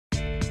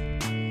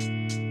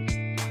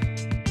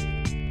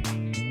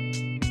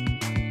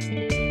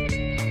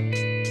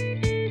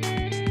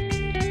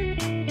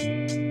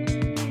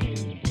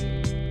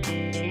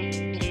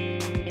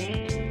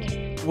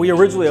We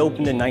originally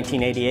opened in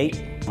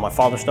 1988. My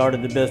father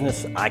started the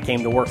business. I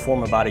came to work for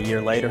him about a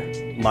year later.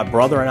 My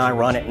brother and I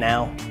run it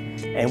now,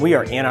 and we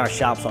are in our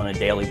shops on a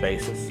daily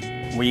basis.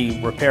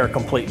 We repair a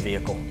complete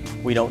vehicle.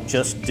 We don't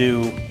just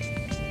do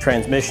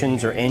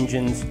transmissions or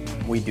engines.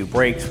 We do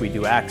brakes, we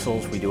do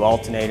axles, we do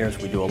alternators,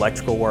 we do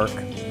electrical work.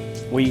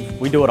 We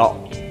do it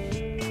all.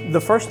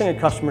 The first thing a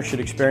customer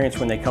should experience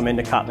when they come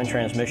into Cottman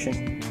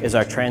Transmission is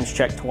our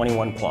TransCheck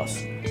 21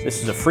 Plus.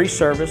 This is a free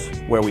service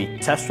where we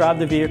test drive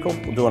the vehicle,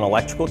 we'll do an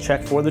electrical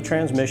check for the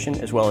transmission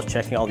as well as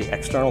checking all the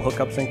external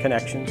hookups and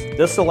connections.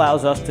 This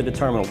allows us to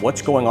determine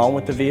what's going on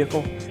with the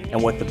vehicle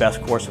and what the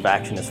best course of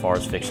action as far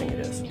as fixing it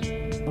is.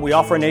 We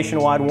offer a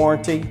nationwide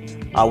warranty.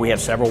 We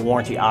have several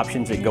warranty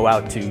options that go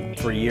out to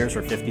 3 years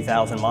or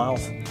 50,000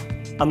 miles.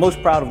 I'm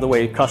most proud of the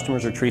way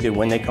customers are treated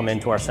when they come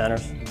into our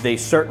centers. They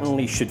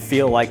certainly should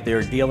feel like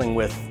they're dealing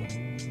with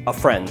a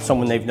friend,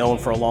 someone they've known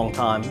for a long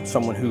time,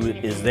 someone who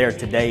is there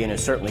today and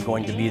is certainly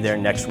going to be there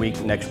next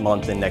week, next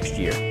month, and next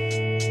year.